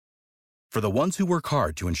For the ones who work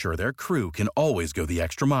hard to ensure their crew can always go the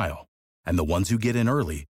extra mile, and the ones who get in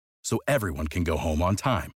early so everyone can go home on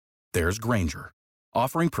time, there's Grainger,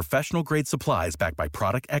 offering professional-grade supplies backed by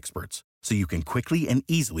product experts so you can quickly and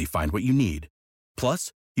easily find what you need.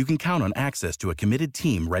 Plus, you can count on access to a committed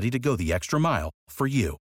team ready to go the extra mile for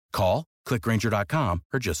you. Call, click Grainger.com,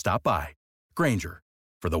 or just stop by. Grainger,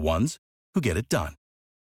 for the ones who get it done.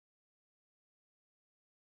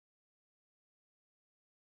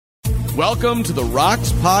 Welcome to the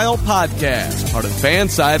Rocks Pile Podcast, part of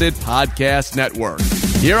Fansided Podcast Network.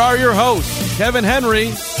 Here are your hosts, Kevin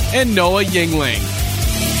Henry and Noah Yingling.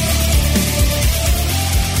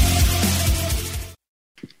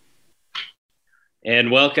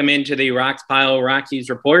 And welcome into the Rocks Pile Rockies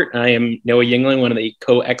Report. I am Noah Yingling, one of the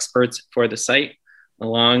co-experts for the site,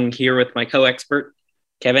 along here with my co-expert,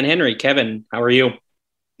 Kevin Henry. Kevin, how are you?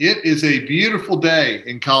 It is a beautiful day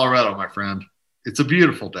in Colorado, my friend. It's a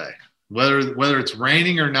beautiful day. Whether it's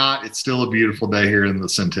raining or not, it's still a beautiful day here in the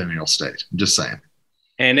Centennial State. I'm just saying.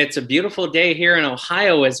 And it's a beautiful day here in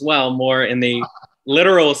Ohio as well, more in the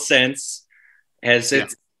literal sense, as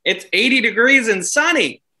it's 80 degrees and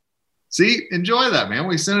sunny. See, enjoy that, man.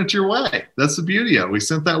 We sent it your way. That's the beauty of it. We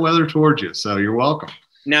sent that weather towards you, so you're welcome.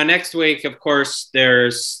 Now, next week, of course,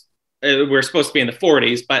 we're supposed to be in the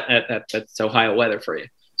 40s, but that's Ohio weather for you.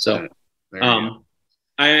 So,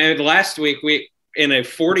 last week, in a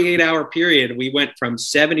 48-hour period, we went from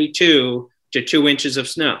 72 to 2 inches of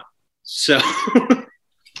snow. So,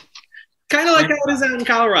 kind of like how it is out in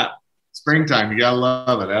Colorado. Springtime, you got to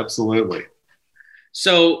love it. Absolutely.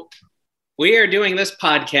 So, we are doing this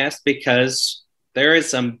podcast because there is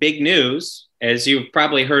some big news. As you've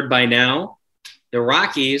probably heard by now, the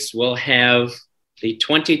Rockies will have the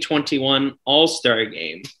 2021 All-Star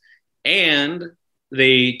Game and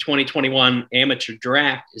the 2021 Amateur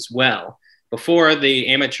Draft as well. Before the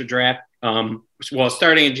Amateur Draft,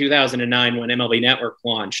 starting in 2009 when MLB Network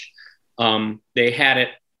launched, they had it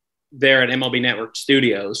there at MLB Network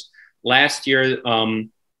Studios. Last year, I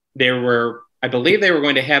believe they were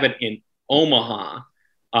going to have it in Omaha,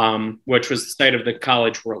 which was the site of the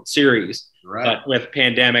College World Series. Right. But with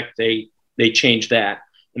pandemic, they changed that.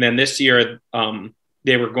 And then this year,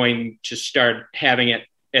 they were going to start having it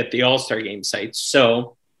at the All-Star Game sites.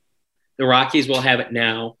 So the Rockies will have it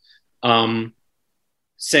now,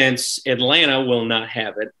 since Atlanta will not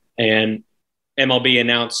have it. And MLB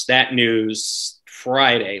announced that news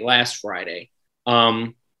last Friday,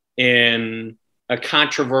 in a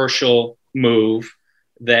controversial move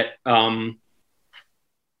that,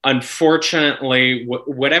 unfortunately,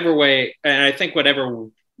 whatever way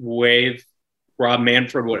Rob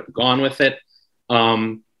Manfred would have gone with it,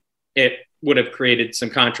 it would have created some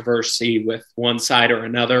controversy with one side or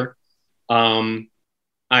another.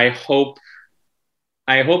 I hope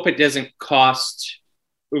it doesn't cost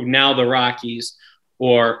now the Rockies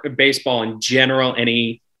or baseball in general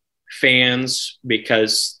any fans,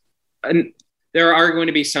 because there are going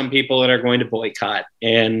to be some people that are going to boycott,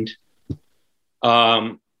 and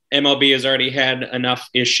MLB has already had enough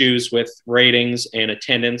issues with ratings and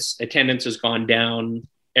attendance. Attendance has gone down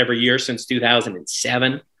every year since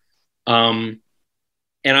 2007. And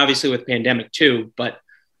obviously with pandemic too, but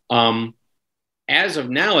as of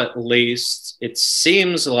now, at least, it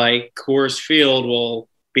seems like Coors Field will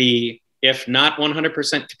be, if not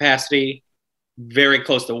 100% capacity, very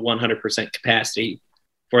close to 100% capacity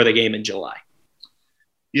for the game in July.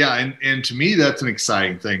 Yeah, and to me, that's an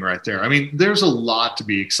exciting thing right there. I mean, there's a lot to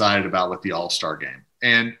be excited about with the All-Star Game.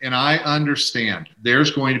 And I understand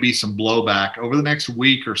there's going to be some blowback over the next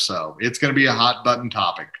week or so. It's going to be a hot button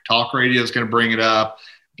topic. Talk radio is going to bring it up.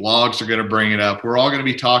 Blogs are going to bring it up. We're all going to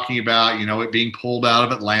be talking about, it being pulled out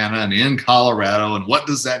of Atlanta and in Colorado, and what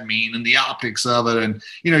does that mean, and the optics of it. And,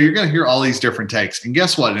 you're going to hear all these different takes. And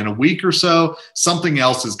guess what? In a week or so, something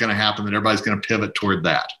else is going to happen that everybody's going to pivot toward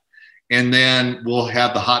that. And then we'll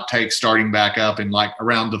have the hot takes starting back up in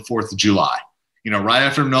around the 4th of July. Right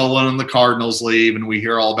after Nolan and the Cardinals leave and we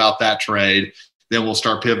hear all about that trade, then we'll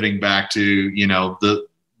start pivoting back to,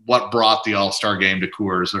 what brought the All-Star Game to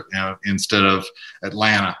Coors instead of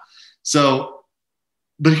Atlanta. So,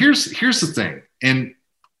 but here's the thing, and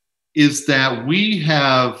is that we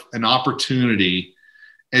have an opportunity,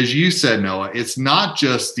 as you said, Noah, it's not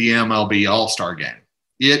just the MLB All-Star Game.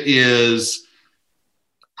 It is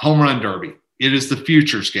Home Run Derby. It is the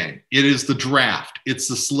Futures Game. It is the draft. It's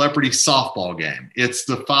the celebrity softball game. It's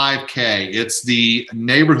the 5K. It's the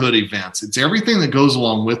neighborhood events. It's everything that goes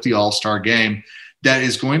along with the All-Star Game that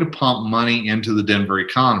is going to pump money into the Denver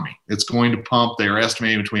economy. It's going to pump, they're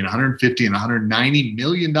estimating between $150 and $190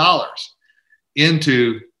 million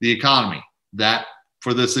into the economy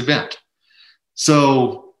for this event.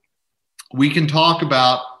 So we can talk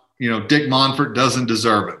about, Dick Monfort doesn't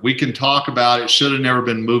deserve it. We can talk about it should have never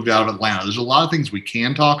been moved out of Atlanta. There's a lot of things we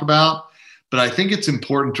can talk about, but I think it's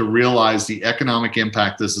important to realize the economic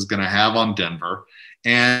impact this is going to have on Denver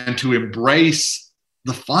and to embrace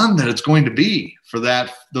the fun that it's going to be for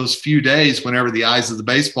those few days whenever the eyes of the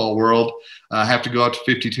baseball world have to go up to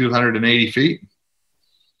 5,280 feet.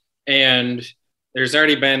 And there's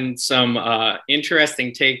already been some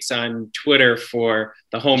interesting takes on Twitter for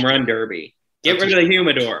the home run derby. Get rid of the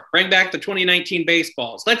humidor. Bring back the 2019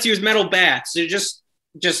 baseballs. Let's use metal bats to just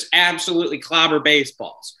absolutely clobber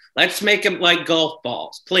baseballs. Let's make them like golf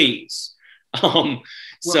balls, please.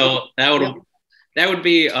 So that would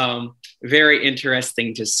be very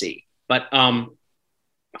interesting to see. But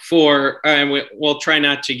we'll try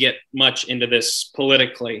not to get much into this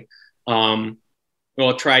politically.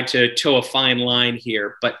 We'll try to toe a fine line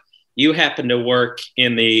here. But you happen to work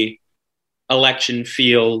in the election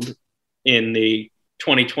field in the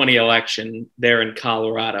 2020 election there in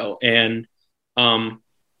Colorado. And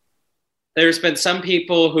there's been some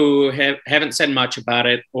people who haven't said much about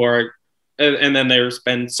it, and then there's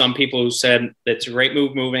been some people who said it's a great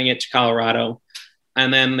move moving it to Colorado.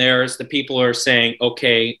 And then there's the people who are saying,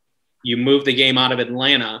 okay, you move the game out of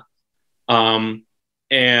Atlanta.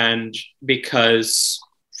 And because,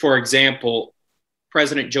 for example,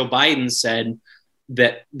 President Joe Biden said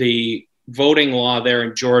that the voting law there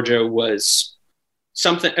in Georgia was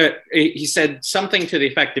something, he said something to the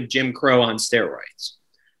effect of Jim Crow on steroids.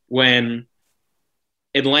 When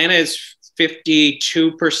Atlanta is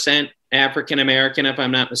 52% African-American, if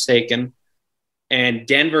I'm not mistaken, and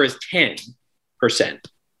Denver is 10%.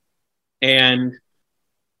 And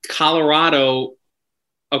Colorado,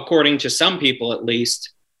 according to some people at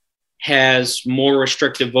least, has more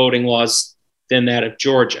restrictive voting laws than that of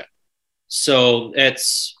Georgia. So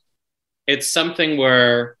it's something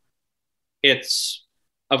where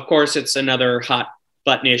of course, it's another hot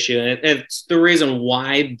button issue. It's the reason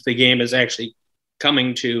why the game is actually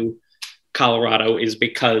coming to Colorado is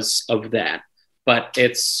because of that. But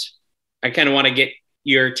I kind of want to get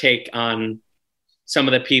your take on some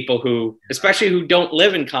of the people who, especially who don't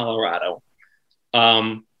live in Colorado,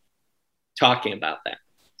 talking about that.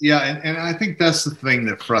 Yeah, and I think that's the thing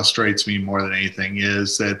that frustrates me more than anything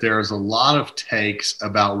is that there's a lot of takes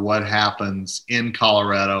about what happens in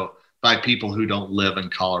Colorado by people who don't live in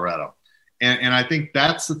Colorado. And I think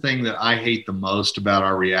that's the thing that I hate the most about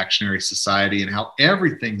our reactionary society and how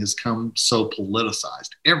everything has come so politicized.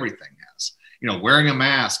 Everything has. Wearing a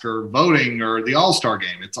mask or voting or the All-Star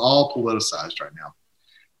game. It's all politicized right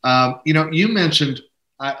now. You mentioned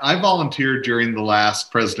I volunteered during the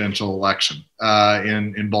last presidential election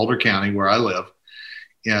in Boulder County, where I live,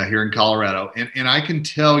 here in Colorado. And I can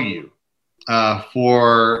tell you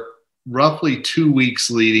for roughly 2 weeks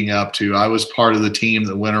leading up to, I was part of the team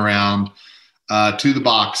that went around to the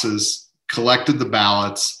boxes, collected the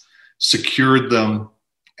ballots, secured them,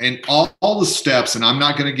 and all the steps. And I'm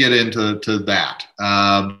not going to get into that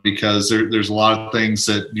because there's a lot of things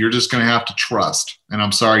that you're just going to have to trust. And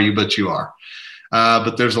I'm sorry, but you are.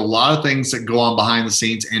 But there's a lot of things that go on behind the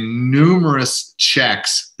scenes and numerous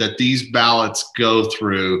checks that these ballots go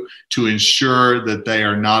through to ensure that they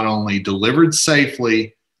are not only delivered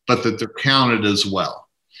safely, but that they're counted as well.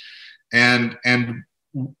 And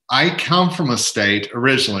I come from a state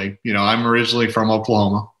originally, I'm originally from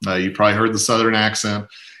Oklahoma. You probably heard the Southern accent.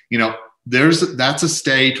 That's a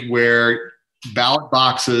state where ballot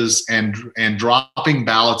boxes and dropping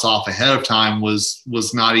ballots off ahead of time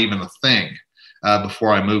was not even a thing.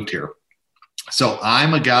 Before I moved here. So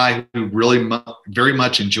I'm a guy who really very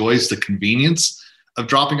much enjoys the convenience of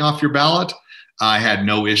dropping off your ballot. I had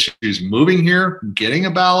no issues moving here, getting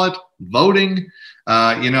a ballot, voting.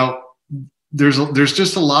 There's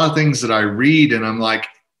just a lot of things that I read and I'm like,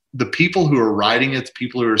 the people who are writing it, the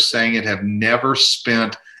people who are saying it have never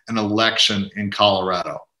spent an election in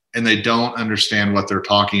Colorado and they don't understand what they're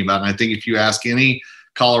talking about. And I think if you ask any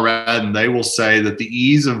Coloradan, they will say that the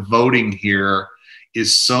ease of voting here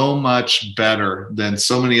is so much better than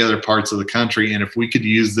so many other parts of the country. And if we could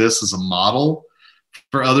use this as a model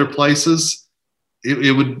for other places,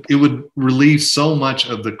 it would relieve so much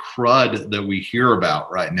of the crud that we hear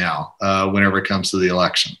about right now whenever it comes to the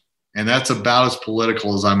election. And that's about as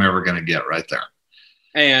political as I'm ever going to get right there.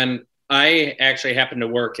 And I actually happened to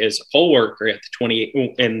work as a poll worker in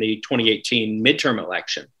the 2018 midterm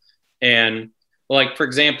election. And like, for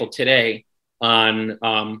example, today on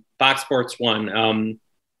Fox Sports 1,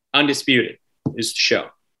 Undisputed is the show.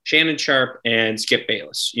 Shannon Sharp and Skip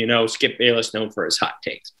Bayless. Skip Bayless known for his hot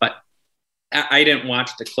takes. But I didn't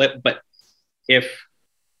watch the clip. But if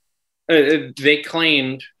they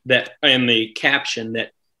claimed that in the caption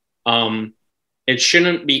that it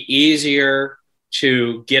shouldn't be easier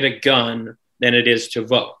to get a gun than it is to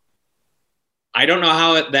vote. I don't know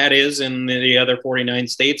how that is in the other 49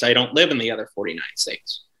 states. I don't live in the other 49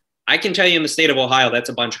 states. I can tell you in the state of Ohio, that's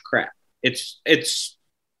a bunch of crap. It's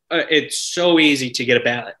so easy to get a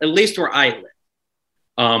ballot, at least where I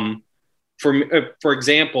live. For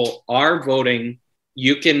example, our voting,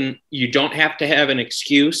 you don't have to have an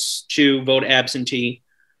excuse to vote absentee.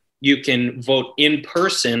 You can vote in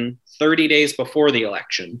person 30 days before the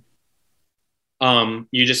election.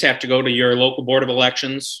 You just have to go to your local board of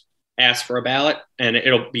elections, ask for a ballot, and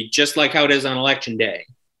it'll be just like how it is on election day,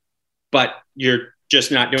 but you're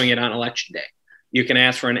just not doing it on election day. You can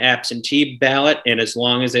ask for an absentee ballot, and as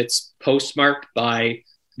long as it's postmarked by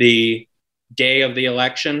the day of the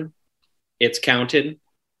election, it's counted.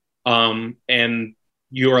 And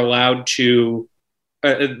you're allowed to,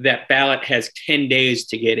 that ballot has 10 days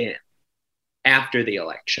to get in after the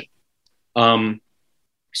election.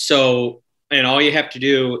 So, and all you have to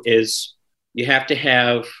do is you have to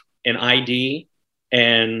have an ID,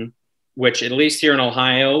 and which at least here in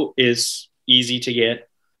Ohio is easy to get.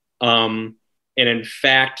 And in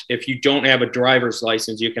fact, if you don't have a driver's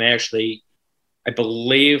license, you can actually, I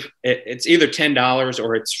believe it's either $10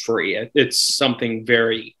 or it's free. It's something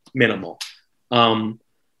very minimal. And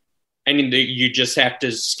you just have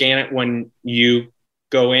to scan it when you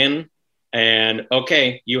go in, and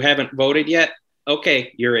okay, you haven't voted yet.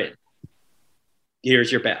 Okay, you're in.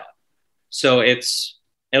 Here's your ballot. So it's,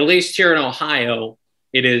 at least here in Ohio,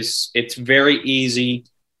 it's very easy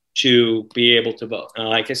to be able to vote.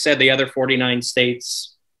 Like I said, the other 49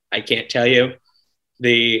 states, I can't tell you.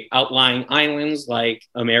 The outlying islands like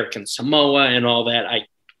American Samoa and all that, I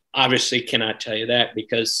obviously cannot tell you that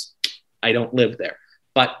because I don't live there.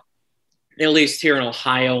 But at least here in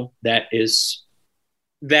Ohio, that is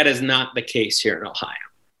not the case here in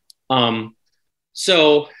Ohio.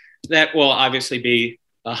 So that will obviously be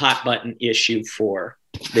a hot button issue for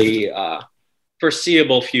the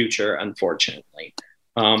foreseeable future, unfortunately.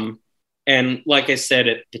 And like I said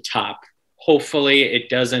at the top, hopefully it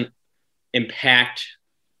doesn't impact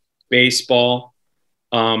baseball.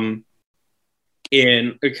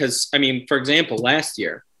 Because, I mean, for example, last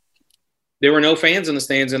year, there were no fans in the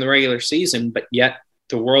stands in the regular season, but yet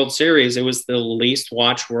the World Series, it was the least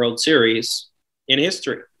watched World Series in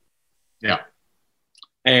history. Yeah.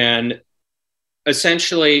 And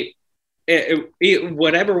essentially,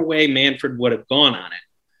 whatever way Manfred would have gone on it,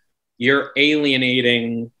 you're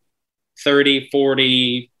alienating 30,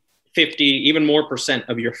 40, 50, even more %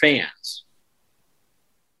 of your fans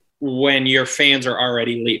when your fans are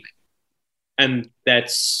already leaving. And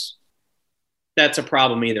that's a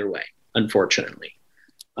problem either way, unfortunately.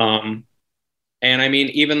 And I mean,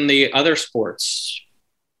 even the other sports,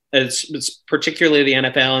 it's particularly the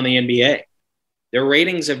NFL and the NBA, their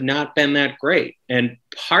ratings have not been that great. And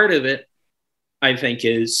part of it, I think,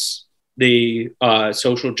 is the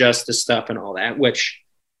social justice stuff and all that, which,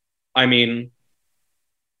 I mean,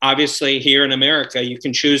 obviously here in America, you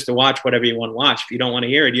can choose to watch whatever you want to watch. If you don't want to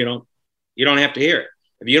hear it, you don't have to hear it.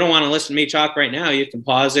 If you don't want to listen to me talk right now, you can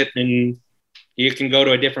pause it and you can go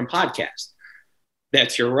to a different podcast.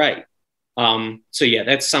 That's your right. So yeah,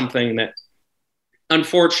 that's something that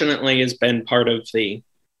unfortunately has been part of the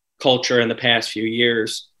culture in the past few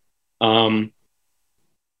years. And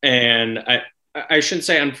I shouldn't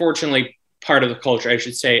say unfortunately part of the culture. I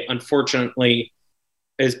should say unfortunately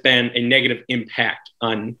has been a negative impact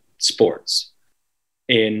on sports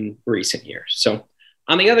in recent years. So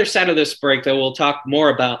on the other side of this break, though, we'll talk more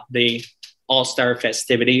about the All-Star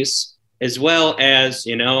festivities, as well as,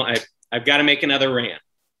 I've got to make another rant.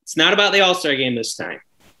 It's not about the All-Star game this time.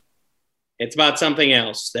 It's about something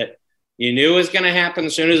else that you knew was going to happen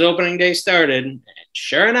as soon as opening day started. And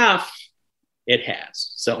sure enough, it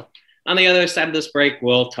has. So on the other side of this break,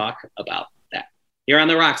 we'll talk about that. Here on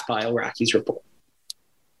the Rocks Pile, Rockies Report.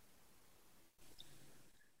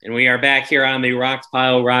 And we are back here on the Rocks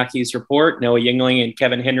Pile Rockies Report. Noah Yingling and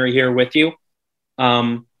Kevin Henry here with you.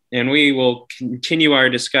 And we will continue our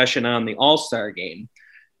discussion on the All-Star game.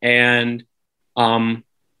 And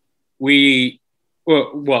you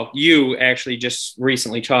actually just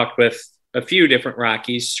recently talked with a few different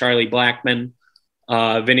Rockies, Charlie Blackmon,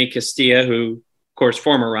 Vinny Castilla, who, of course,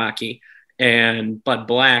 former Rocky, and Bud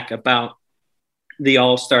Black about the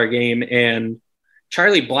All-Star game. And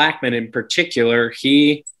Charlie Blackmon in particular,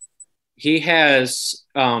 he had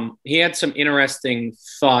some interesting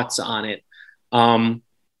thoughts on it,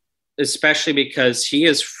 especially because he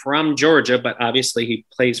is from Georgia, but obviously he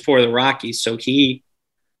plays for the Rockies. So he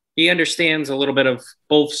he understands a little bit of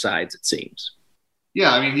both sides, it seems.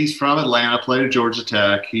 Yeah, I mean, he's from Atlanta, played at Georgia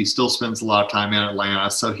Tech. He still spends a lot of time in Atlanta.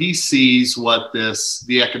 So he sees what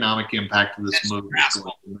the economic impact of this move is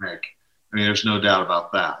going to make. I mean, there's no doubt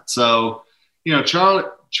about that. So,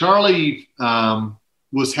 Charlie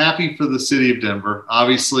was happy for the city of Denver.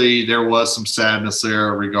 Obviously, there was some sadness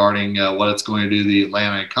there regarding what it's going to do to the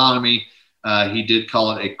Atlanta economy. He did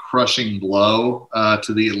call it a crushing blow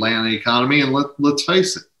to the Atlanta economy. And let's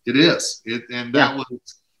face it, it is. That was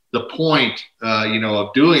the point,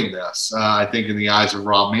 of doing this, I think, in the eyes of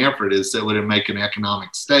Rob Manfred, is that it would make an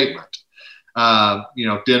economic statement.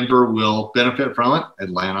 Denver will benefit from it.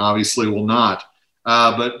 Atlanta obviously will not.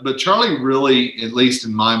 But Charlie really, at least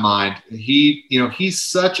in my mind, he's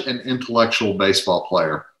such an intellectual baseball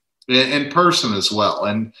player and person as well.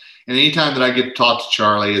 And anytime that I get to talk to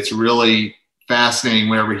Charlie, it's really fascinating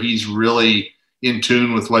whenever he's really in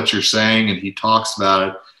tune with what you're saying and he talks about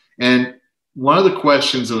it. And one of the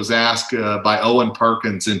questions that was asked by Owen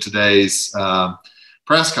Perkins in today's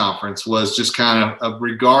press conference was just kind of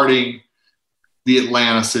regarding the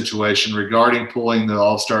Atlanta situation, regarding pulling the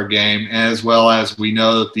All-Star game, as well as we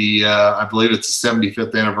know that I believe it's the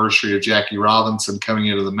 75th anniversary of Jackie Robinson coming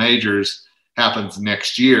into the majors happens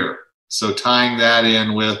next year. So tying that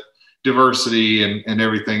in with diversity and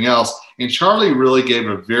everything else. And Charlie really gave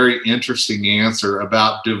a very interesting answer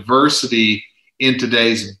about diversity in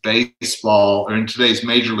today's baseball, or in today's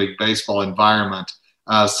Major League Baseball environment.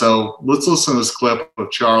 So let's listen to this clip of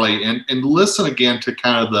Charlie and listen again to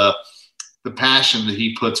kind of the passion that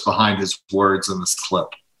he puts behind his words in this clip.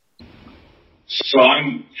 So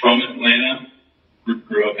I'm from Atlanta,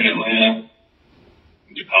 grew up in Atlanta,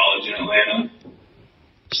 went to college in Atlanta,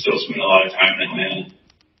 still spend a lot of time in Atlanta.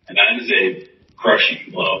 And that is a crushing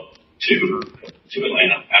blow to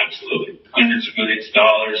Atlanta, absolutely. Hundreds of millions of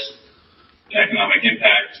dollars. Economic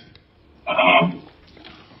impact.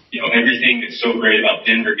 Everything that's so great about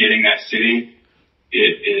Denver getting that city,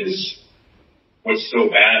 it is what's so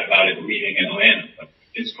bad about it leaving Atlanta.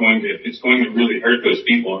 It's going to really hurt those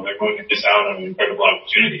people, and they're going to miss out on an incredible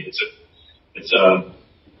opportunity.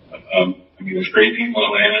 There's great people in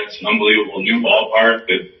Atlanta. It's an unbelievable new ballpark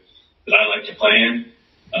that I like to play in.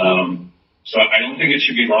 So I don't think it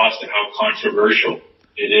should be lost at how controversial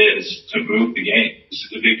it is to move the game. This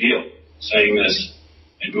is a big deal. Saying this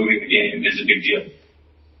and moving the game is a big deal.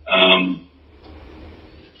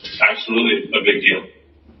 Absolutely a big deal.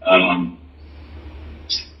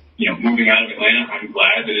 Moving out of Atlanta, I'm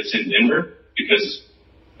glad that it's in Denver because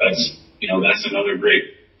that's another great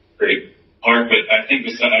part. But I think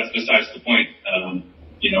that's besides the point.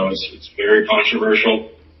 It's very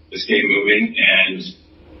controversial, this game moving, and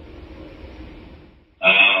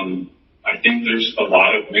I think there's a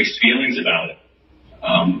lot of mixed feelings about it.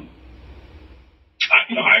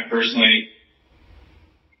 I personally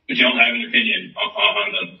don't have an opinion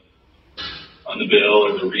on the bill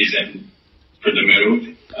or the reason for the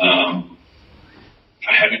move. I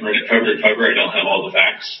haven't read it cover to cover. I don't have all the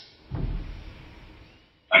facts.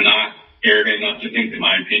 I'm not arrogant enough to think that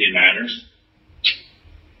my opinion matters.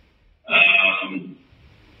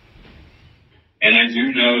 And I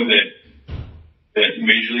do know that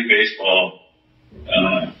Major League Baseball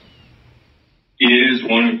is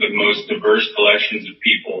one of the most diverse collections of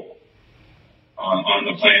people on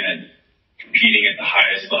the planet competing at the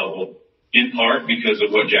highest level, in part because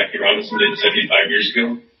of what Jackie Robinson did 75 years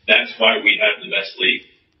ago. That's why we have the best league.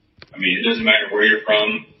 I mean, it doesn't matter where you're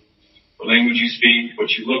from, the language you speak, what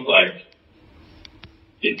you look like.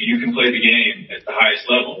 If you can play the game at the highest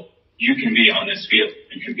level, you can be on this field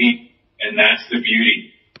and compete. And that's the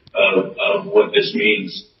beauty of what this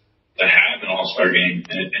means to have an all-star game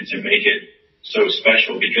and to make it so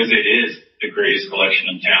special, because it is the greatest collection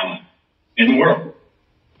of talent in the world.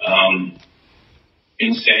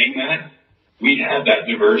 In saying that, we have that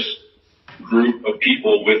diverse group of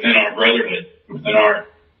people within our brotherhood, within our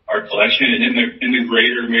collection, and in the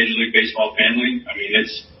greater Major League Baseball family.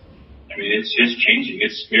 It's changing.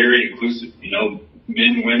 It's very inclusive.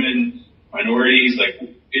 Men, women, minorities,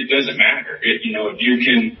 it doesn't matter. If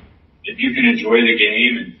you can enjoy the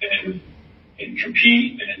game and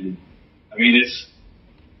compete, and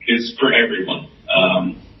it's for everyone.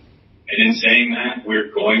 And in saying that,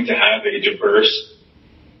 we're going to have a diverse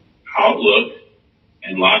outlook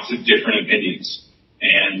and lots of different opinions.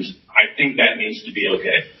 And I think that needs to be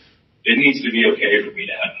okay. It needs to be okay for me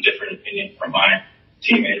to have a different opinion from my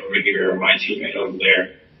teammate over here or my teammate over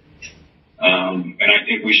there. And I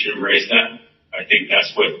think we should embrace that. I think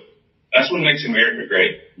that's what makes America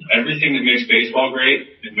great. Everything that makes baseball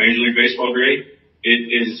great and Major League Baseball great, it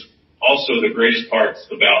is also the greatest parts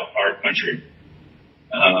about our country.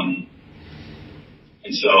 And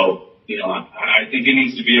so, I think it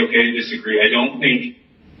needs to be okay to disagree. I don't think,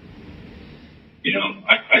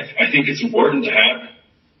 I think it's important to have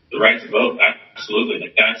the right to vote. Absolutely.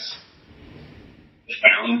 Like that's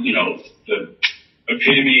the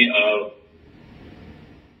epitome of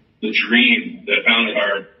the dream that founded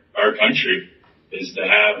our country is to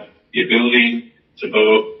have the ability to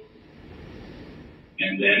vote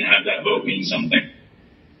and then have that vote mean something.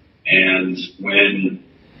 And when,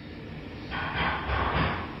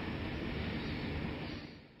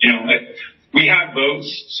 we have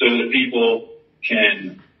votes so that people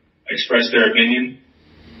can express their opinion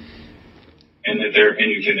and that their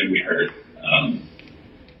opinion can then be heard. And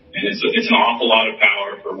it's an awful lot of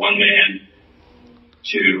power for one man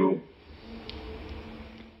to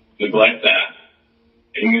neglect that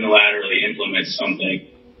and unilaterally implement something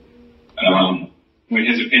when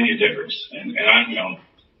his opinion differs. And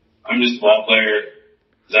I'm just a ball player.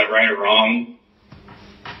 Is that right or wrong?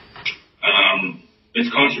 It's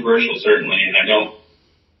controversial, certainly, and I don't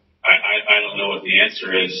know what the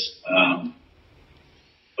answer is.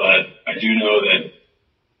 But I do know that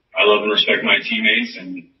I love and respect my teammates,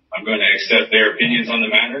 and I'm going to accept their opinions on the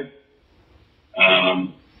matter.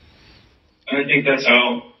 And I think that's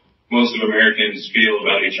how most of Americans feel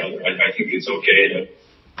about each other. I think it's okay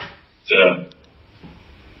to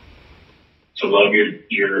love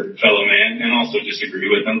your fellow man and also disagree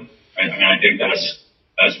with them. I think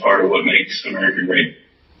that's part of what makes America great.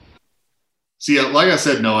 See, like I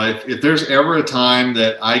said, Noah, if there's ever a time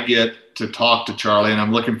that I get to talk to Charlie, and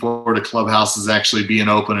I'm looking forward to clubhouses actually being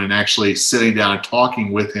open and actually sitting down and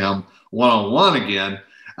talking with him one-on-one again,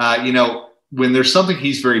 when there's something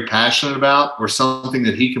he's very passionate about or something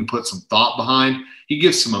that he can put some thought behind, he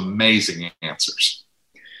gives some amazing answers.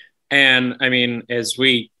 And I mean, as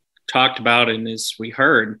we talked about and as we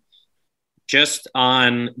heard, just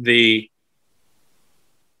on the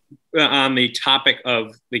topic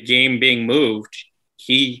of the game being moved,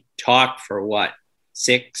 he talked for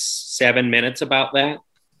 6-7 minutes about that.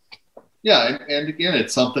 Yeah. And again,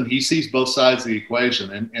 it's something he sees both sides of the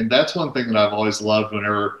equation. And that's one thing that I've always loved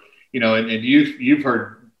whenever, and you've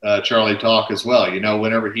heard Charlie talk as well,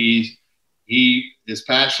 whenever he is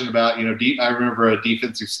passionate about, I remember a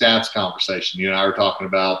defensive stats conversation you and I were talking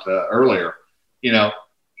about earlier,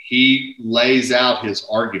 he lays out his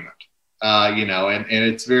argument. And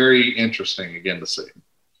it's very interesting again to see.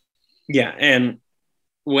 Yeah. And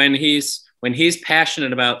when he's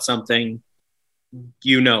passionate about something,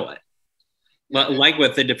 it. Like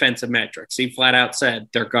with the defensive metrics, he flat out said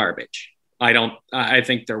they're garbage. I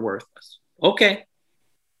think they're worthless. Okay.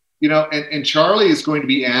 And Charlie is going to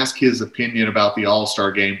be asked his opinion about the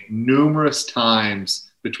All-Star game numerous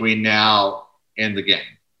times between now and the game.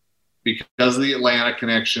 Because of the Atlanta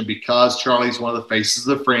connection, because Charlie's one of the faces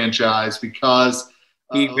of the franchise, because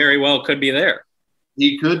he very well could be there.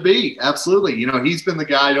 He could be, absolutely. He's been the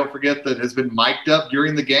guy, don't forget, that has been mic'd up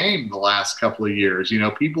during the game the last couple of years.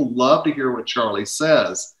 People love to hear what Charlie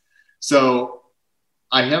says. So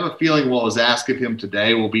I have a feeling what was asked of him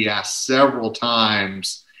today will be asked several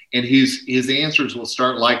times, and his answers will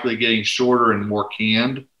start likely getting shorter and more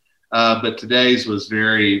canned. But today's was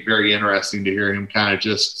very, very interesting to hear him kind of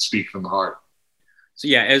just speak from the heart. So,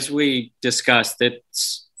 yeah, as we discussed,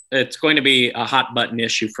 it's going to be a hot button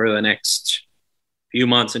issue for the next few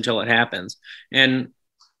months until it happens. And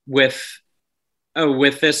with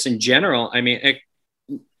this in general, I mean,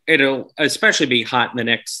 it'll especially be hot in the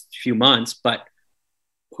next few months, but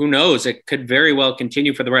who knows? It could very well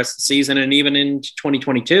continue for the rest of the season and even into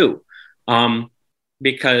 2022.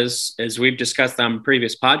 Because as we've discussed on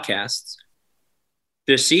previous podcasts,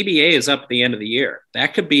 the CBA is up at the end of the year.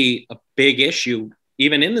 That could be a big issue,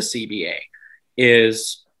 even in the CBA,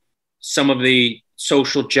 is some of the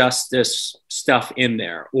social justice stuff in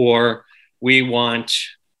there. Or we want,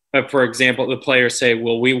 for example, the players say,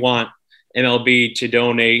 well, we want MLB to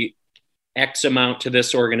donate X amount to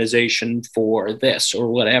this organization for this or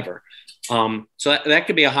whatever. So that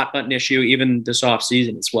could be a hot button issue even this off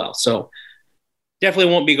season as well. So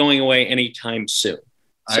definitely won't be going away anytime soon.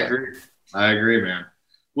 I agree, man.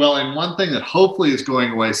 Well, and one thing that hopefully is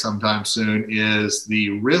going away sometime soon is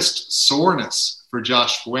the wrist soreness for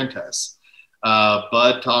Josh Fuentes.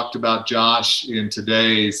 Bud talked about Josh in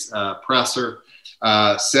today's presser,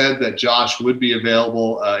 said that Josh would be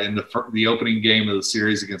available in the opening game of the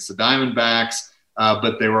series against the Diamondbacks,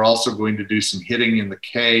 but they were also going to do some hitting in the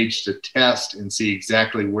cage to test and see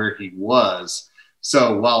exactly where he was.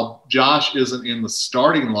 So while Josh isn't in the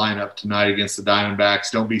starting lineup tonight against the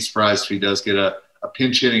Diamondbacks, don't be surprised if he does get a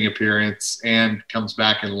pinch hitting appearance and comes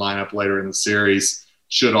back in the lineup later in the series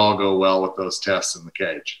should all go well with those tests in the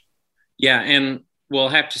cage. Yeah, and we'll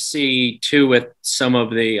have to see, too, with some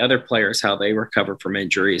of the other players, how they recover from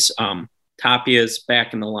injuries. Tapia's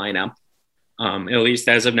back in the lineup, at least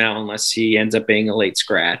as of now, unless he ends up being a late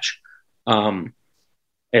scratch.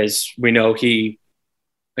 As we know, he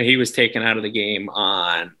was taken out of the game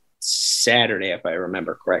on Saturday, if I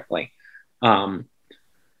remember correctly.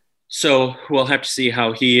 So we'll have to see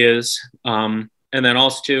how he is. And then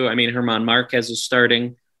also, too, I mean, German Marquez is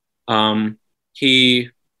starting. The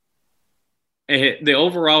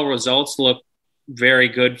overall results look very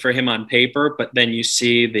good for him on paper, but then you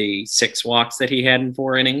see the 6 walks that he had in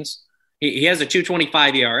 4 innings. He has a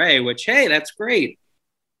 2.25 ERA, which, hey, that's great.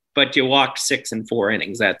 But you walked 6 in 4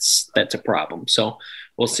 innings. That's a problem. So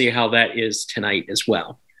we'll see how that is tonight as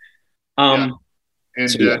well. And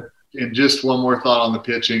just one more thought on the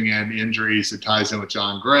pitching and injuries. It ties in with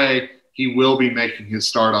John Gray. He will be making his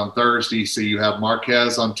start on Thursday. So you have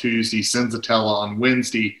Marquez on Tuesday, Senzatella on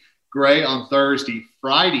Wednesday, Gray on Thursday.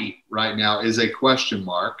 Friday right now is a question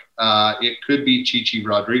mark. It could be Chichi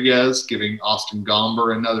Rodriguez, giving Austin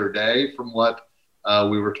Gomber another day from what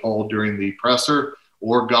we were told during the presser,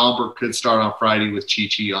 or Gomber could start on Friday with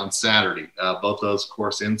Chichi on Saturday. Both those, of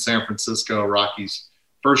course, in San Francisco. Rockies'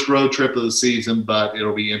 first road trip of the season, but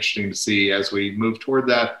it'll be interesting to see as we move toward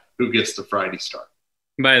that who gets the Friday start.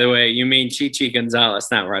 By the way, you mean Chichi Gonzalez,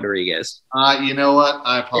 not Rodriguez. You know what?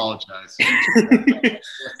 I apologize.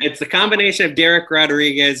 It's the combination of Derek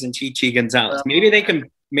Rodriguez and Chichi Gonzalez. Maybe they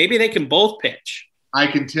can both pitch. I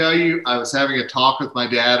can tell you, I was having a talk with my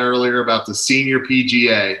dad earlier about the senior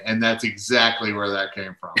PGA, and that's exactly where that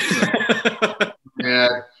came from. So,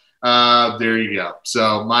 yeah, there you go.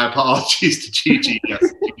 So my apologies to Chichi.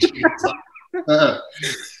 Yes, Chichi.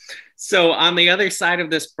 So on the other side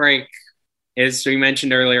of this break, as we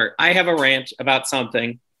mentioned earlier, I have a rant about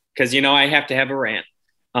something because, I have to have a rant.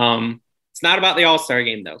 It's not about the All-Star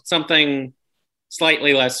game, though. Something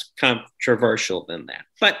slightly less controversial than that.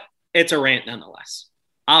 But it's a rant nonetheless.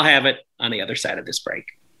 I'll have it on the other side of this break.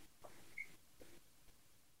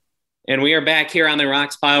 And we are back here on the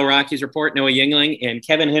Rocks Pile Rockies Report. Noah Yingling and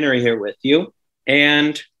Kevin Henry here with you.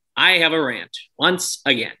 And I have a rant once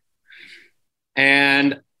again.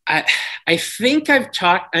 And I think I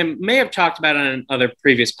may have talked about it on other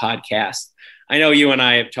previous podcasts. I know you and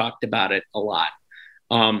I have talked about it a lot.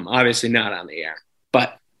 Obviously not on the air.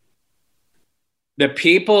 But the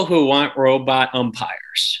people who want robot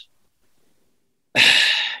umpires,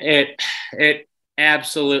 it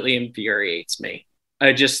absolutely infuriates me.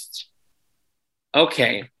 I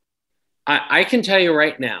can tell you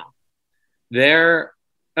right now,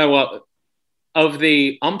 of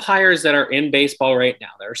the umpires that are in baseball right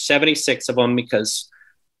now, there are 76 of them because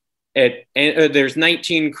there's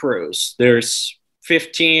 19 crews. There's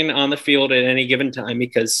 15 on the field at any given time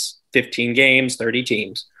because 15 games, 30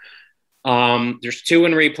 teams. There's 2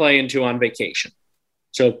 in replay and 2 on vacation.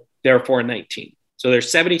 So therefore 19. So there's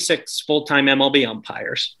 76 full-time MLB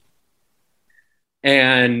umpires.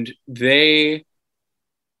 And if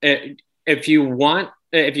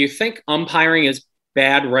you think umpiring is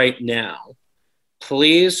bad right now,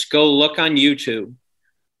 please go look on YouTube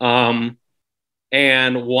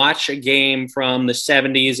and watch a game from the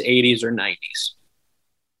 70s, 80s, or 90s.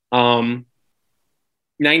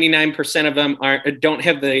 99% of them don't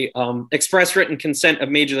have the express written consent of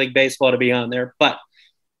Major League Baseball to be on there, but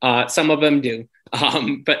some of them do.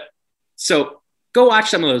 So go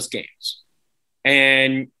watch some of those games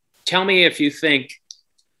and tell me if you think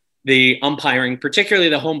the umpiring, particularly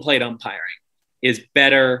the home plate umpiring, is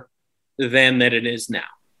better than that it is now.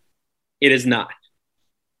 It is not.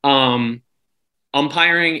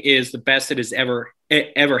 Umpiring is the best it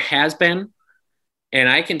ever has been. And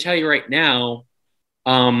I can tell you right now,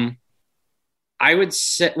 I would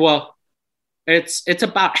say, it's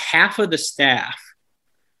about half of the staff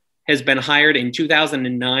has been hired in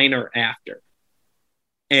 2009 or after.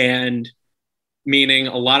 And meaning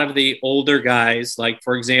a lot of the older guys, like,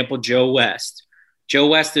 for example, Joe West. Joe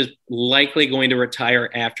West is likely going to retire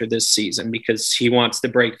after this season because he wants to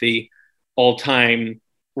break the all-time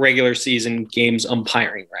regular season games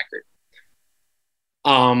umpiring record.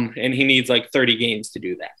 And he needs like 30 games to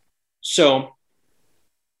do that. So,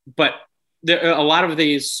 but a lot of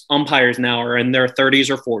these umpires now are in their 30s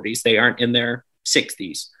or 40s. They aren't in their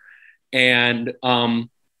 60s. And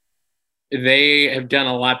they have done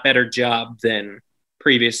a lot better job than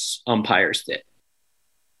previous umpires did.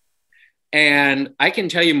 And I can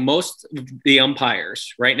tell you most of the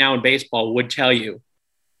umpires right now in baseball would tell you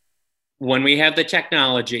when we have the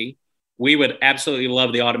technology, we would absolutely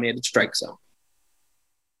love the automated strike zone.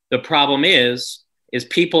 The problem is is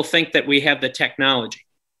people think that we have the technology.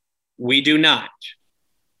 We do not.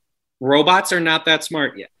 Robots are not that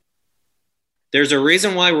smart yet. There's a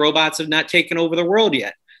reason why robots have not taken over the world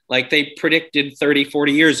yet, like they predicted 30,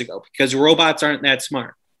 40 years ago, because robots aren't that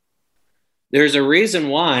smart. There's a reason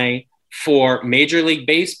why for Major League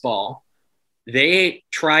Baseball, they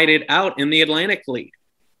tried it out in the Atlantic League.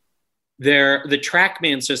 The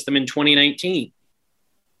TrackMan system in 2019.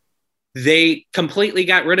 They completely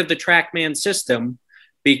got rid of the TrackMan system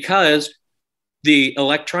because the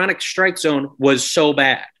electronic strike zone was so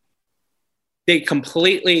bad. They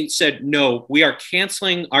completely said, no, we are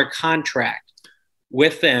canceling our contract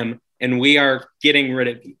with them and we are getting rid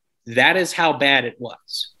of you. That is how bad it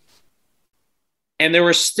was. And there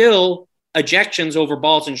were still ejections over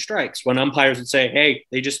balls and strikes when umpires would say, hey,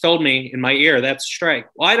 they just told me in my ear that's a strike.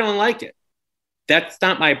 Well, I don't like it. That's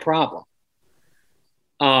not my problem.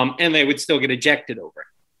 And they would still get ejected over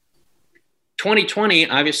it. 2020,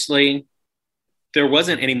 obviously, there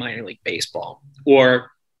wasn't any minor league baseball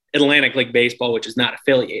or Atlantic League Baseball, which is not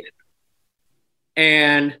affiliated.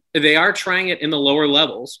 And they are trying it in the lower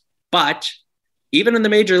levels, but even in the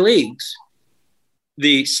major leagues,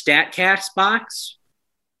 the StatCast box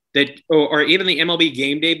that, or even the MLB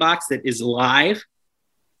Game Day box that is live,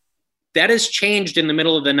 that has changed in the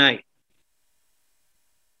middle of the night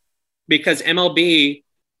because MLB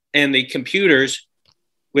and the computers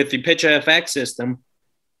with the PitchFX system,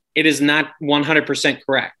 it is not 100%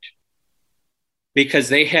 correct because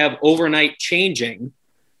they have overnight changing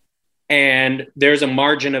and there's a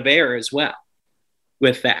margin of error as well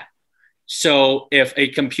with that. So if a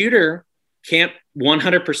computer can't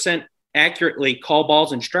 100% accurately call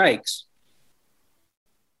balls and strikes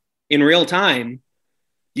in real time,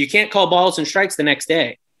 you can't call balls and strikes the next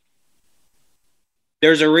day.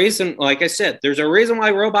 There's a reason, like I said, there's a reason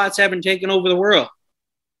why robots haven't taken over the world.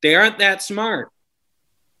 They aren't that smart.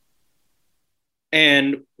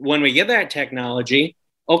 And when we get that technology,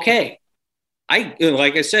 okay,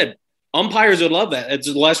 like I said, umpires would love that. It's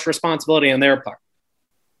less responsibility on their part.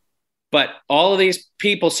 But all of these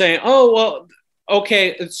people saying, oh, well,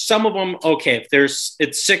 okay, some of them, okay, if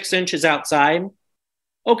it's 6 inches outside,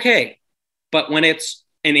 okay. But when it's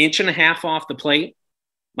an inch and a half off the plate,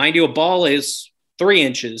 mind you, a ball is 3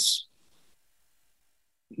 inches.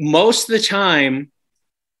 Most of the time,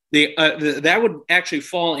 that would actually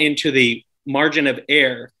fall into the margin of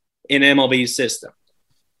error in MLB's system.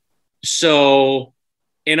 So,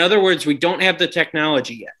 in other words, we don't have the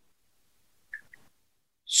technology yet.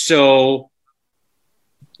 So,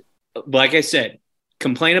 like I said,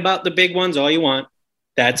 complain about the big ones all you want.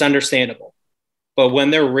 That's understandable. But when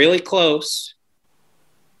they're really close,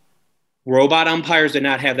 robot umpires do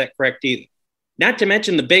not have that correct either. Not to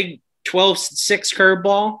mention the big 12-6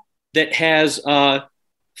 curveball that has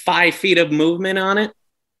 5 feet of movement on it.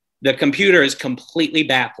 The computer is completely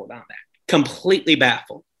baffled on that. Completely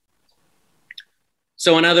baffled.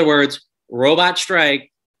 So in other words, robot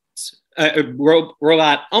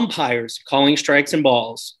umpires calling strikes and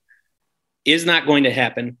balls is not going to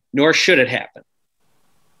happen, nor should it happen.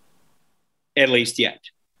 At least yet.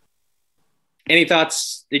 Any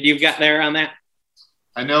thoughts that you've got there on that?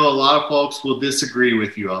 I know a lot of folks will disagree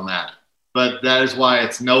with you on that, but that is why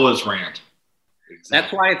it's Noah's rant. Exactly.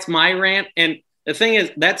 That's why it's my rant. And the thing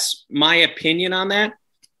is, that's my opinion on that.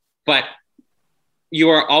 But you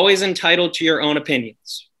are always entitled to your own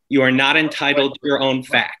opinions. You are not entitled to your own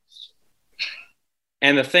facts.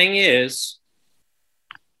 And the thing is,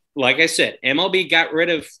 like I said, MLB got rid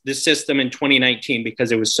of the system in 2019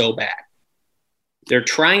 because it was so bad. They're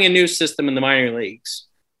trying a new system in the minor leagues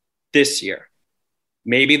this year.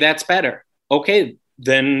 Maybe that's better. Okay,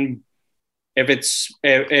 then if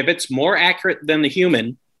it's more accurate than the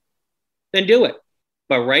human, then do it.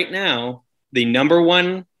 But right now, the number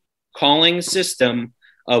one calling system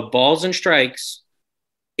of balls and strikes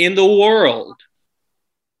in the world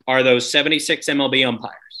are those 76 MLB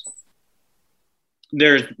umpires.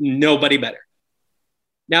 There's nobody better.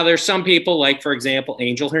 Now, there's some people like, for example,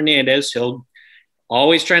 Angel Hernandez, he'll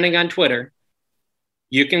always trending on Twitter.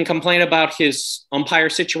 You can complain about his umpire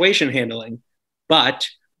situation handling, but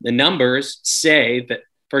the numbers say that,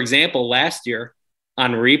 for example, last year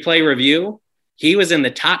on replay review, he was in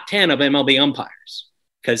the top 10 of MLB umpires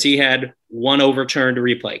because he had one overturned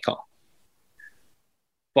replay call.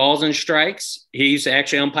 Balls and strikes, he's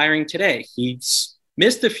actually umpiring today. He's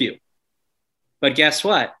missed a few. But guess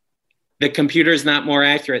what? The computer is not more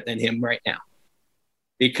accurate than him right now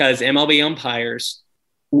because MLB umpires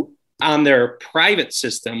on their private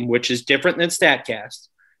system, which is different than StatCast,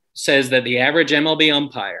 says that the average MLB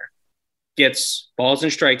umpire gets balls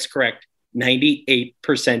and strikes correct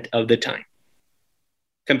 98% of the time.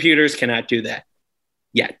 Computers cannot do that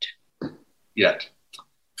yet. Yeah,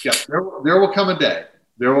 there will come a day.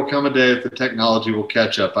 There will come a day that the technology will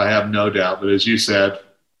catch up. I have no doubt. But as you said,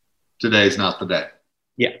 today's not the day.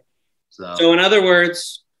 Yeah. So in other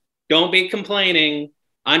words, don't be complaining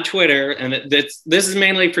on Twitter. And this is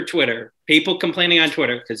mainly for Twitter. People complaining on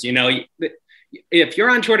Twitter because, you know, if you're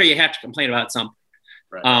on Twitter, you have to complain about something.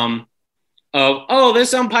 Right.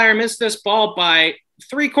 This umpire missed this ball by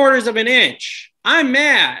 3/4 of an inch. I'm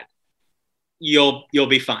mad. You'll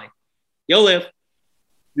be fine. You'll live.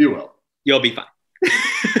 You will. You'll be fine.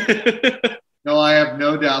 No, I have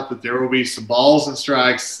no doubt that there will be some balls and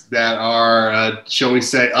strikes that are, shall we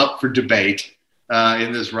say, up for debate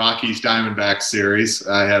in this Rockies-Diamondbacks series.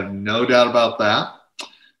 I have no doubt about that.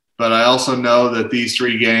 But I also know that these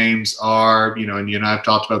 3 games are, you know, and you and I have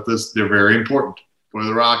talked about this, they're very important for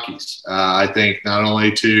the Rockies. I think not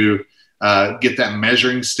only to get that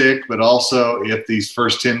measuring stick, but also if these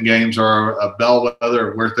first 10 games are a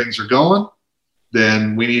bellwether of where things are going,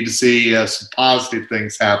 then we need to see some positive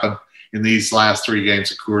things happen in these last 3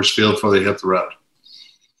 games at Coors Field before they hit the road.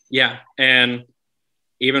 Yeah, and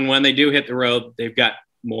even when they do hit the road, they've got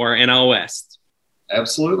more NL West.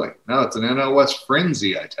 Absolutely. No, it's an NL West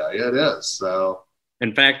frenzy, I tell you. It is. So,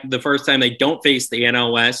 in fact, the first time they don't face the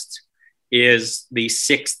NL West is the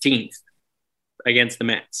 16th against the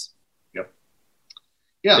Mets. Yep.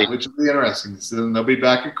 Yeah, which will be interesting. So then they'll be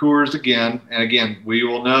back at Coors again. And again, we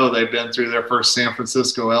will know they've been through their first San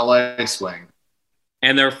Francisco-LA swing.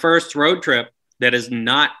 And their first road trip that is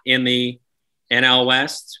not in the NL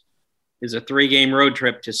West is a 3-game road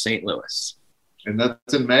trip to St. Louis. And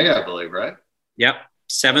that's in May, I believe, right? Yep,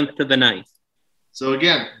 7th to the 9th. So,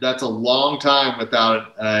 again, that's a long time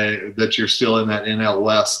without that you're still in that NL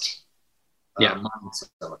West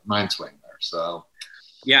mind swing there. So,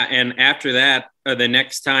 yeah, and after that, the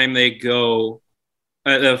next time they go,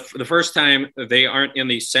 the first time they aren't in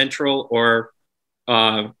the Central or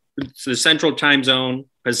the Central time zone,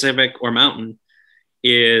 Pacific or Mountain,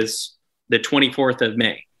 is the 24th of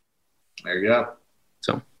May. There you go.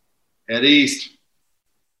 So, head east.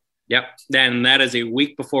 Yep. Then that is a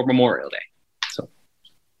week before Memorial Day.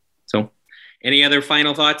 So any other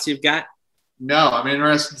final thoughts you've got? No, I'm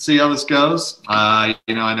interested to see how this goes. I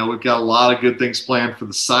know we've got a lot of good things planned for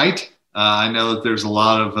the site. I know that there's a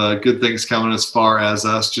lot of good things coming as far as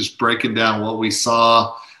us just breaking down what we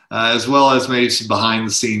saw, as well as maybe some behind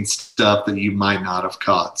the scenes stuff that you might not have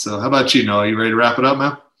caught. So how about you, Noah? You ready to wrap it up,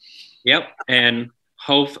 man? Yep. And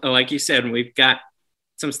like you said, we've got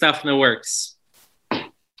some stuff in the works.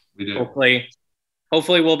 We do.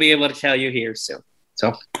 Hopefully we'll be able to tell you here soon.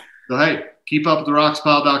 So hey, keep up with the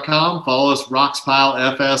roxpile.com. Follow us,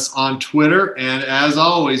 RoxpileFS, on Twitter. And as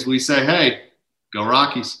always, we say, hey, go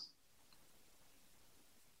Rockies.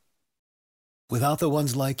 Without the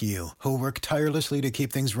ones like you, who work tirelessly to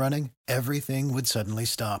keep things running, everything would suddenly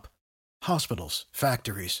stop. Hospitals,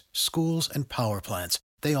 factories, schools, and power plants,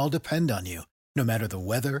 they all depend on you. No matter the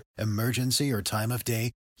weather, emergency, or time of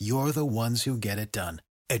day, you're the ones who get it done.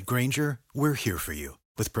 At Grainger, we're here for you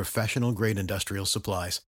with professional-grade industrial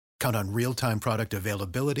supplies. Count on real-time product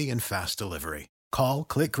availability and fast delivery. Call,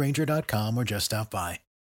 clickgrainger.com, or just stop by.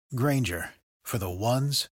 Grainger, for the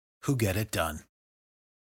ones who get it done.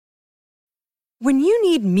 When you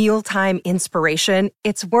need mealtime inspiration,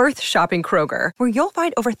 it's worth shopping Kroger, where you'll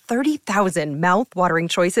find over 30,000 mouth-watering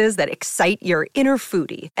choices that excite your inner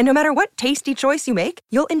foodie. And no matter what tasty choice you make,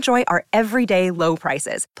 you'll enjoy our everyday low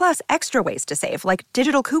prices, plus extra ways to save, like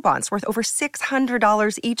digital coupons worth over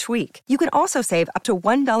 $600 each week. You can also save up to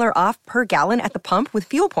 $1 off per gallon at the pump with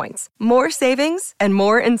fuel points. More savings and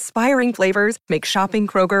more inspiring flavors make shopping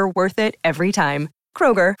Kroger worth it every time.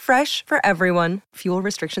 Kroger, fresh for everyone. Fuel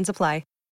restrictions apply.